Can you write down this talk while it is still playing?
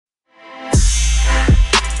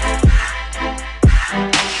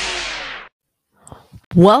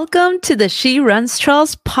Welcome to the She Runs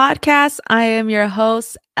Trails podcast. I am your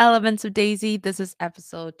host, Elements of Daisy. This is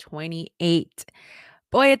episode 28.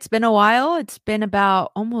 Boy, it's been a while. It's been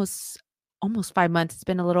about almost 5 months. It's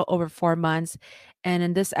been a little over 4 months. And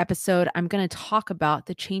in this episode, I'm going to talk about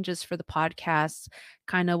the changes for the podcast,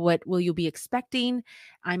 kind of what will you be expecting.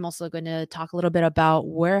 I'm also going to talk a little bit about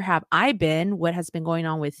where have I been, what has been going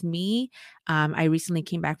on with me. I recently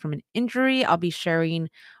came back from an injury. I'll be sharing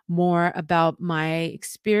more about my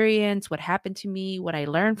experience, what happened to me, what I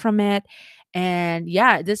learned from it. And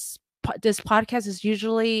yeah, this podcast is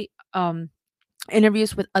usually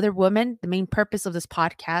interviews with other women. The main purpose of this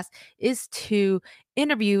podcast is to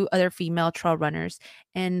interview other female trail runners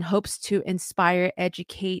and hopes to inspire,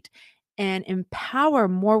 educate, and empower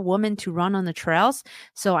more women to run on the trails.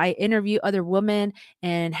 So I interview other women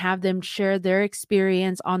and have them share their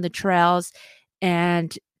experience on the trails.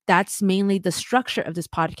 And that's mainly the structure of this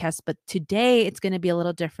podcast. But today it's going to be a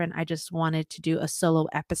little different. I just wanted to do a solo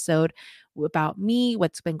episode about me,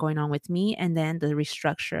 what's been going on with me, and then the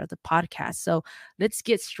restructure of the podcast. So let's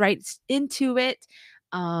get straight into it.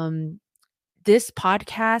 Um, this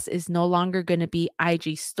podcast is no longer going to be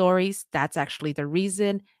IG stories. That's actually the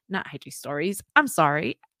reason, not IG stories. I'm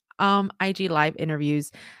sorry. IG live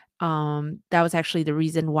interviews. That was actually the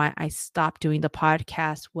reason why I stopped doing the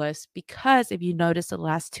podcast was because if you notice the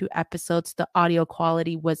last two episodes, the audio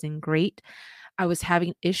quality wasn't great. I was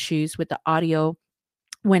having issues with the audio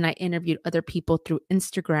when I interviewed other people through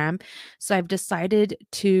Instagram. So I've decided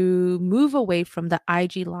to move away from the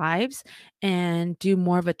IG lives and do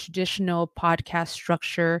more of a traditional podcast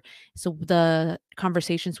structure. So the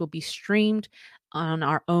conversations will be streamed on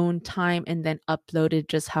our own time and then uploaded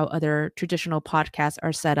just how other traditional podcasts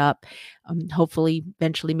are set up. Hopefully,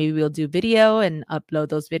 eventually, maybe we'll do video and upload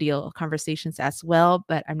those video conversations as well.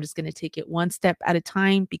 But I'm just going to take it one step at a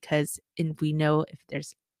time because we know if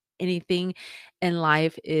there's anything in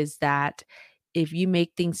life is that if you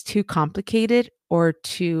make things too complicated or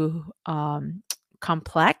too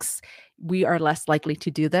complex, we are less likely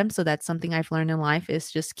to do them. So that's something I've learned in life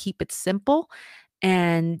is just keep it simple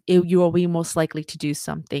and you will be most likely to do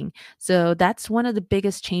something. So that's one of the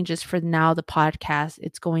biggest changes for now, the podcast.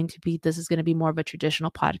 This is going to be more of a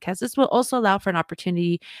traditional podcast. This will also allow for an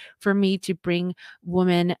opportunity for me to bring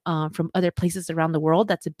women from other places around the world.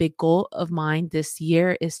 That's a big goal of mine this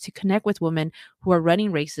year is to connect with women who are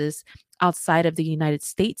running races outside of the United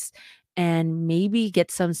States and maybe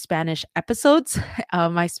get some Spanish episodes.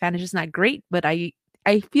 My Spanish is not great, but I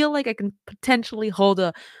feel like I can potentially hold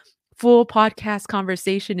a full podcast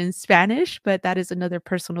conversation in Spanish, but that is another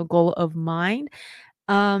personal goal of mine.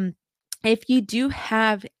 Um, if you do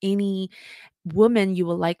have any woman you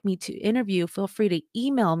would like me to interview, feel free to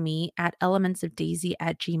email me at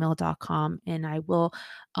elementsofdaisy@gmail.com and I will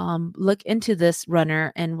look into this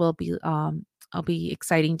runner and I'll be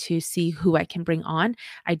exciting to see who I can bring on.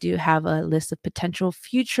 I do have a list of potential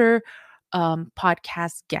future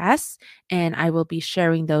podcast guests, and I will be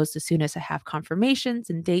sharing those as soon as I have confirmations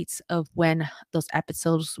and dates of when those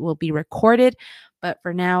episodes will be recorded. But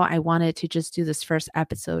for now, I wanted to just do this first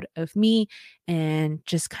episode of me and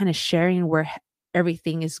just kind of sharing where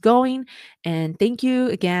everything is going. And thank you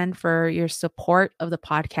again for your support of the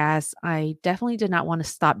podcast. I definitely did not want to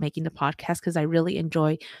stop making the podcast because I really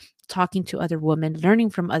enjoy talking to other women,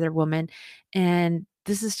 learning from other women. And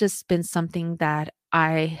this has just been something that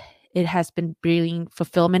it has been bringing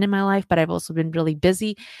fulfillment in my life, but I've also been really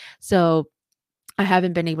busy. So I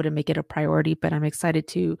haven't been able to make it a priority, but I'm excited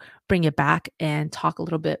to bring it back and talk a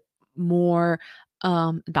little bit more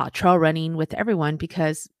about trail running with everyone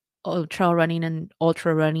because trail running and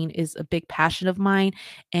ultra running is a big passion of mine.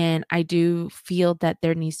 And I do feel that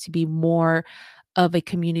there needs to be more of a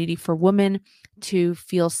community for women to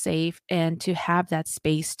feel safe and to have that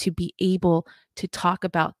space to be able to talk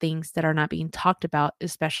about things that are not being talked about,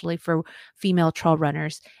 especially for female trail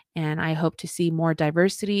runners. And I hope to see more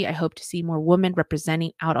diversity. I hope to see more women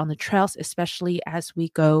representing out on the trails, especially as we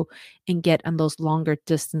go and get on those longer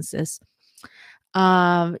distances.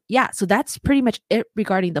 Yeah, so that's pretty much it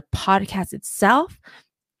regarding the podcast itself.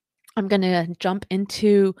 I'm going to jump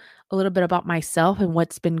into a little bit about myself and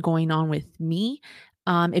what's been going on with me.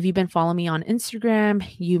 If you've been following me on Instagram,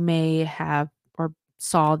 you may have or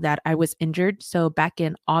saw that I was injured. So back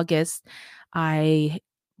in August, I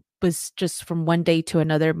was just from one day to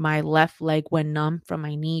another, my left leg went numb from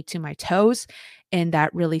my knee to my toes. And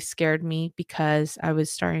that really scared me because I was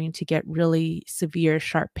starting to get really severe,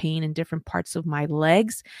 sharp pain in different parts of my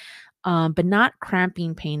legs, but not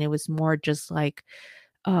cramping pain. It was more just like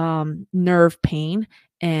nerve pain.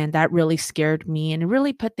 And that really scared me and it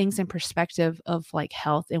really put things in perspective of like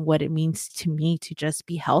health and what it means to me to just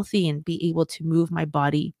be healthy and be able to move my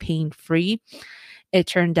body pain free. It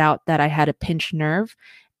turned out that I had a pinched nerve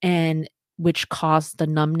and which caused the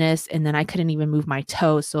numbness and then I couldn't even move my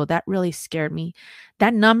toes. So that really scared me.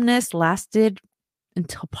 That numbness lasted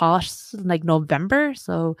until past like November.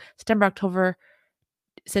 So September, October,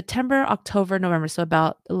 November. So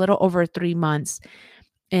about a little over 3 months.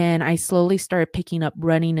 And I slowly started picking up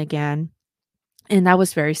running again. And that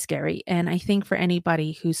was very scary. And I think for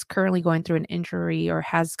anybody who's currently going through an injury or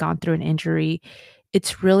has gone through an injury,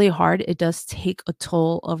 it's really hard. It does take a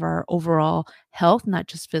toll of our overall health, not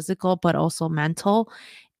just physical, but also mental.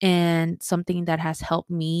 And something that has helped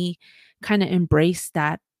me kind of embrace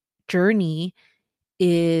that journey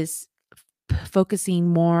is focusing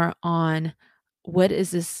more on what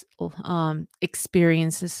is this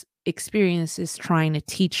experiences trying to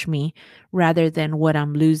teach me rather than what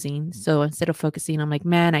I'm losing. So instead of focusing, I'm like,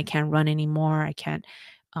 man, I can't run anymore. I can't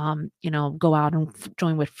go out and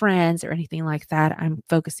join with friends or anything like that. I'm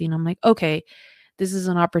focusing, I'm like, okay, this is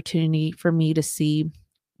an opportunity for me to see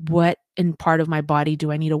what in part of my body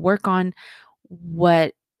do I need to work on,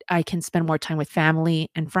 what I can spend more time with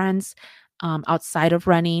family and friends outside of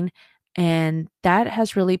running. And that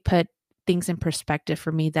has really put things in perspective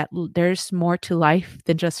for me that there's more to life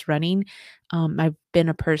than just running. I've been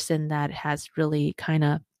a person that has really kind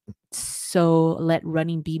of so let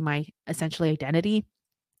running be my essentially identity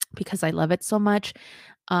because I love it so much.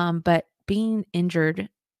 But being injured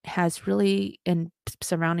has really and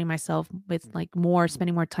surrounding myself with like more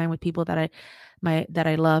spending more time with people that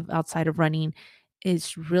I love outside of running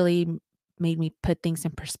is really made me put things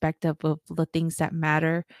in perspective of the things that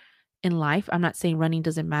matter in life. I'm not saying running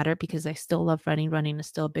doesn't matter because I still love running. Running is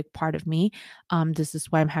still a big part of me. This is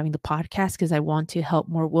why I'm having the podcast because I want to help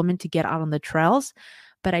more women to get out on the trails.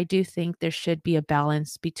 But I do think there should be a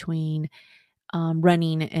balance between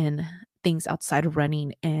running and things outside of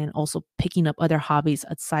running and also picking up other hobbies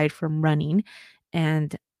aside from running.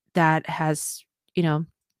 And that has, you know,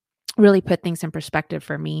 really put things in perspective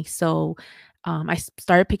for me. So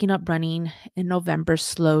started picking up running in November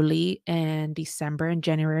slowly, and December and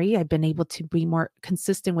January, I've been able to be more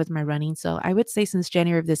consistent with my running. So I would say since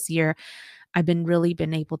January of this year, I've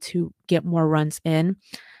been able to get more runs in.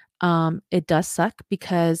 It does suck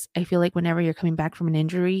because I feel like whenever you're coming back from an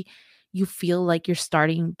injury, you feel like you're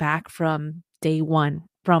starting back from day one,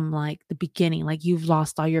 from like the beginning, like you've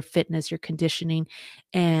lost all your fitness, your conditioning.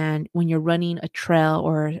 And when you're running a trail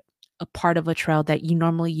or a part of a trail that you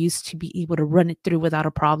normally used to be able to run it through without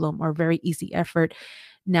a problem or very easy effort,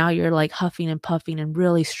 now you're like huffing and puffing and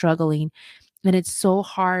really struggling. And it's so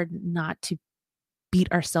hard not to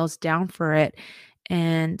beat ourselves down for it.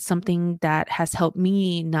 And something that has helped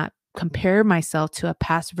me not compare myself to a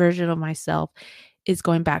past version of myself is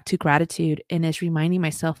going back to gratitude and is reminding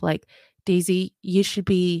myself, like, Daisy, you should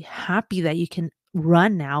be happy that you can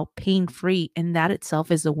run now pain free. And that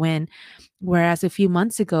itself is a win. Whereas a few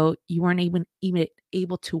months ago, you weren't even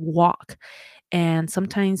able to walk. And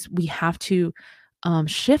sometimes we have to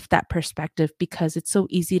shift that perspective because it's so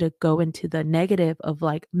easy to go into the negative of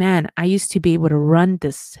like, man, I used to be able to run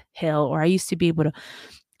this hill or I used to be able to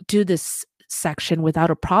do this section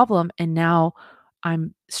without a problem. And now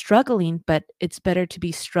I'm struggling, but it's better to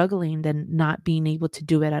be struggling than not being able to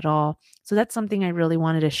do it at all. So that's something I really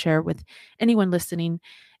wanted to share with anyone listening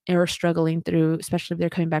or struggling through, especially if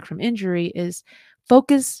they're coming back from injury, is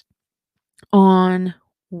focus on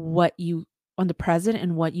what you on the present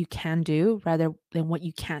and what you can do rather than what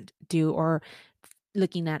you can't do or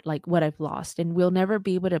looking at like what I've lost. And we'll never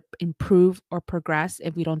be able to improve or progress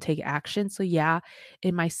if we don't take action. So yeah,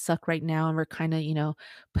 it might suck right now and we're kind of,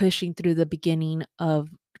 pushing through the beginning of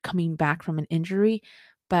coming back from an injury,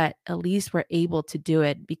 but at least we're able to do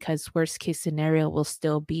it because worst case scenario will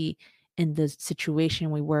still be in the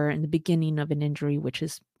situation we were in the beginning of an injury, which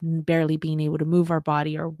is barely being able to move our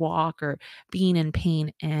body or walk or being in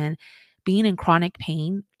pain. And being in chronic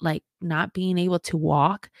pain, like not being able to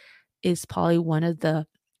walk, is probably one of the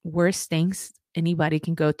worst things anybody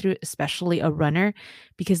can go through, especially a runner,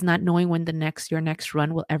 because not knowing when your next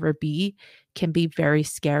run will ever be can be very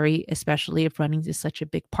scary, especially if running is such a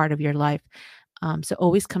big part of your life. So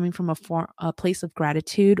always coming from a place of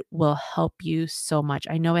gratitude will help you so much.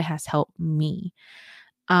 I know it has helped me.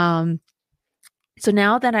 Um, so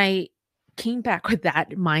now that I came back with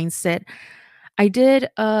that mindset, I did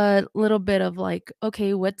a little bit of like,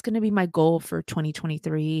 okay, what's going to be my goal for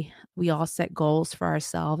 2023? We all set goals for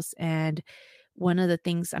ourselves. And one of the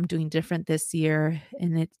things I'm doing different this year,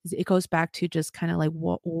 and it goes back to just kind of like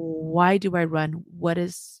why do I run?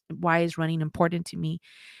 Why is running important to me?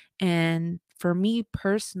 And for me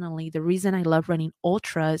personally, the reason I love running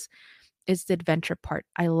ultras is the adventure part.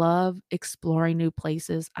 I love exploring new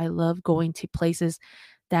places. I love going to places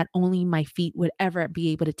that only my feet would ever be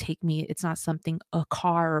able to take me. It's not something a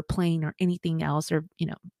car or plane or anything else, or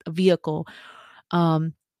a vehicle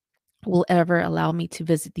um will ever allow me to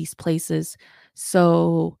visit these places.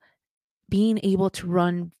 So being able to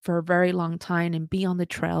run for a very long time and be on the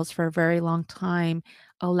trails for a very long time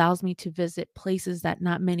allows me to visit places that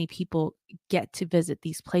not many people get to visit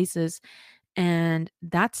these places. And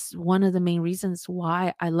that's one of the main reasons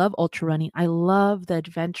why I love ultra running. I love the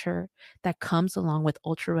adventure that comes along with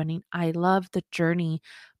ultra running. I love the journey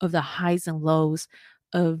of the highs and lows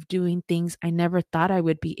of doing things I never thought I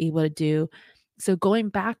would be able to do. So going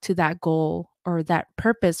back to that goal or that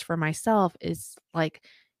purpose for myself is like,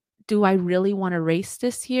 do I really want to race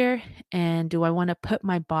this year? And do I want to put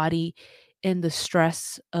my body in the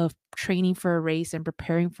stress of training for a race and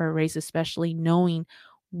preparing for a race, especially knowing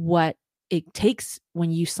what it takes when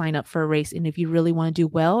you sign up for a race? And if you really want to do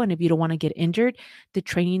well and if you don't want to get injured, the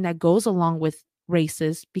training that goes along with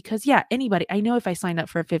races. Because, yeah, anybody, I know if I sign up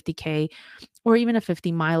for a 50K or even a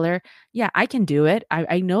 50 miler, yeah, I can do it.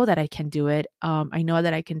 I know that I can do it. I know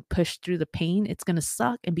that I can push through the pain. It's going to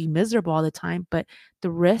suck and be miserable all the time, but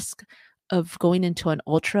the risk of going into an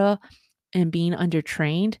ultra and being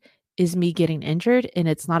undertrained is me getting injured, and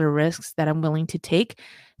it's not a risk that I'm willing to take.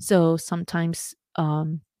 So sometimes,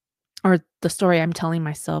 or the story I'm telling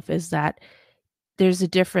myself is that there's a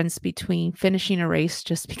difference between finishing a race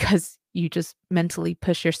just because you just mentally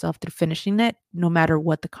push yourself through finishing it, no matter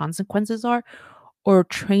what the consequences are, or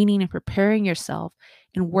training and preparing yourself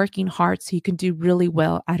and working hard so you can do really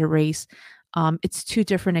well at a race. It's two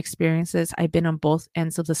different experiences. I've been on both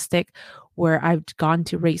ends of the stick where I've gone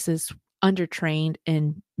to races undertrained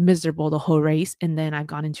and miserable the whole race. And then I've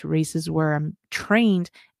gone into races where I'm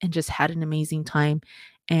trained and just had an amazing time.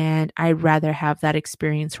 And I'd rather have that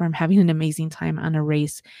experience where I'm having an amazing time on a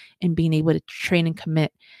race and being able to train and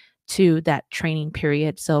commit to that training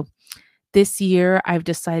period. So this year, I've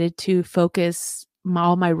decided to focus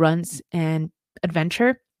all my runs and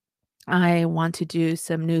adventure. I want to do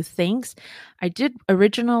some new things. I did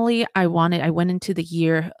originally, I went into the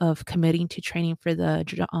year of committing to training for the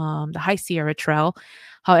High Sierra Trail.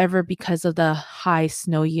 However, because of the high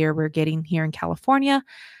snow year we're getting here in California,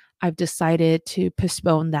 I've decided to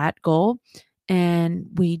postpone that goal. And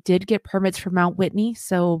we did get permits for Mount Whitney.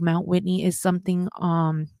 So Mount Whitney is something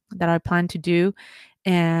that I plan to do.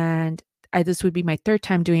 And this would be my third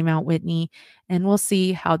time doing Mount Whitney, and we'll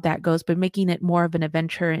see how that goes. But making it more of an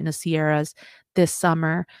adventure in the Sierras this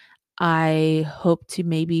summer, I hope to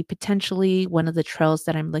maybe potentially one of the trails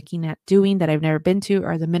that I'm looking at doing that I've never been to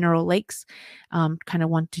are the Mineral Lakes. Kind of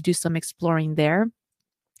want to do some exploring there.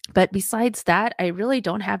 But besides that, I really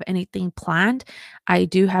don't have anything planned. I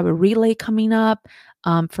do have a relay coming up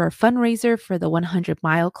for a fundraiser for the 100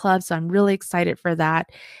 Mile Club. So I'm really excited for that.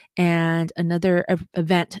 And another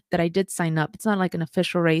event that I did sign up. It's not like an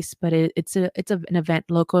official race, but an event,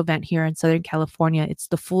 local event here in Southern California. It's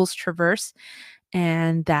the Fools Traverse.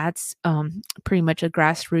 And that's pretty much a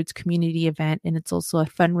grassroots community event. And it's also a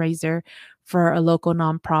fundraiser for a local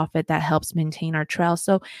nonprofit that helps maintain our trail.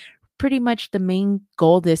 So pretty much the main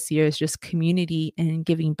goal this year is just community and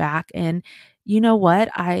giving back. And you know what?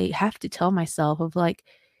 I have to tell myself of like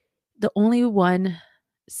the only one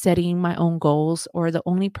setting my own goals or the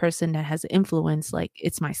only person that has influence, like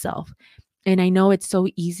it's myself. And I know it's so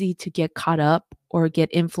easy to get caught up or get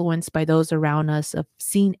influenced by those around us of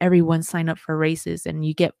seeing everyone sign up for races and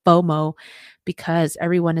you get FOMO because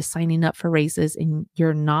everyone is signing up for races and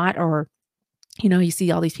you're not, or you see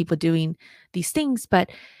all these people doing these things, but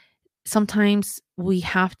sometimes we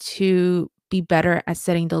have to be better at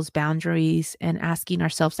setting those boundaries and asking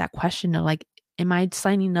ourselves that question of like, am I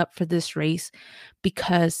signing up for this race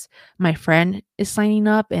because my friend is signing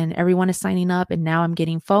up and everyone is signing up and now I'm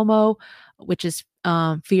getting FOMO, which is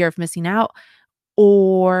fear of missing out?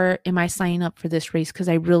 Or am I signing up for this race because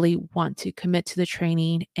I really want to commit to the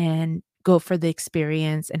training and go for the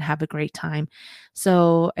experience and have a great time?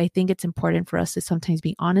 So I think it's important for us to sometimes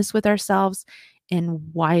be honest with ourselves and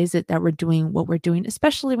why is it that we're doing what we're doing,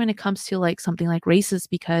 especially when it comes to like something like races,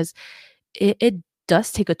 because it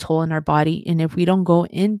does take a toll on our body. And if we don't go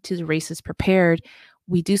into the races prepared,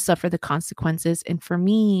 we do suffer the consequences. And for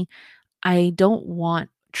me, I don't want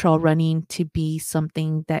trail running to be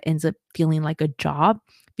something that ends up feeling like a job,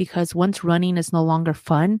 because once running is no longer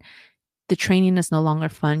fun, the training is no longer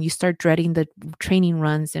fun. You start dreading the training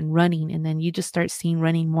runs and running, and then you just start seeing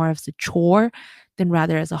running more as a chore than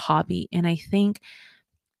rather as a hobby. And I think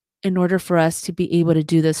in order for us to be able to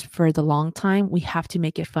do this for the long time, we have to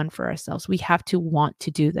make it fun for ourselves. We have to want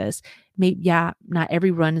to do this. Maybe, yeah, not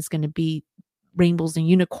every run is going to be rainbows and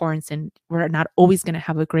unicorns, and we're not always going to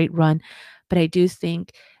have a great run. But I do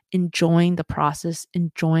think enjoying the process,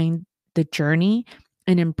 enjoying the journey,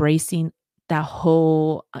 and embracing that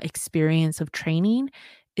whole experience of training,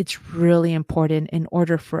 it's really important in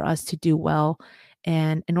order for us to do well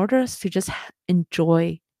and in order us to just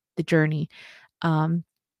enjoy the journey. Um,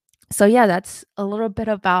 so yeah, that's a little bit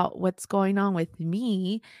about what's going on with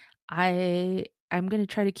me. I'm going to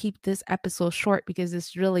try to keep this episode short because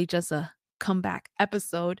it's really just a comeback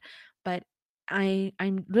episode, but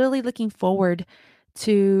I'm really looking forward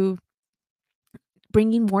to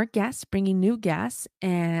bringing more guests, bringing new guests,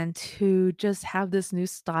 and to just have this new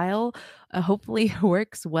style. Hopefully, it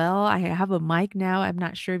works well. I have a mic now. I'm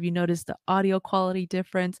not sure if you noticed the audio quality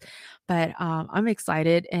difference, but I'm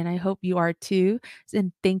excited and I hope you are too.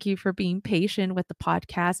 And thank you for being patient with the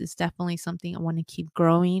podcast. It's definitely something I want to keep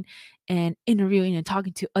growing and interviewing and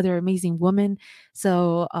talking to other amazing women.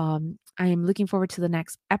 So, I am looking forward to the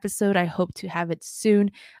next episode. I hope to have it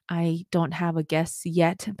soon. I don't have a guest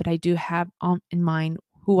yet, but I do have on in mind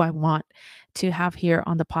who I want to have here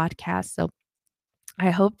on the podcast. So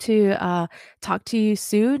I hope to talk to you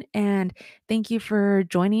soon. And thank you for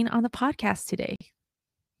joining on the podcast today.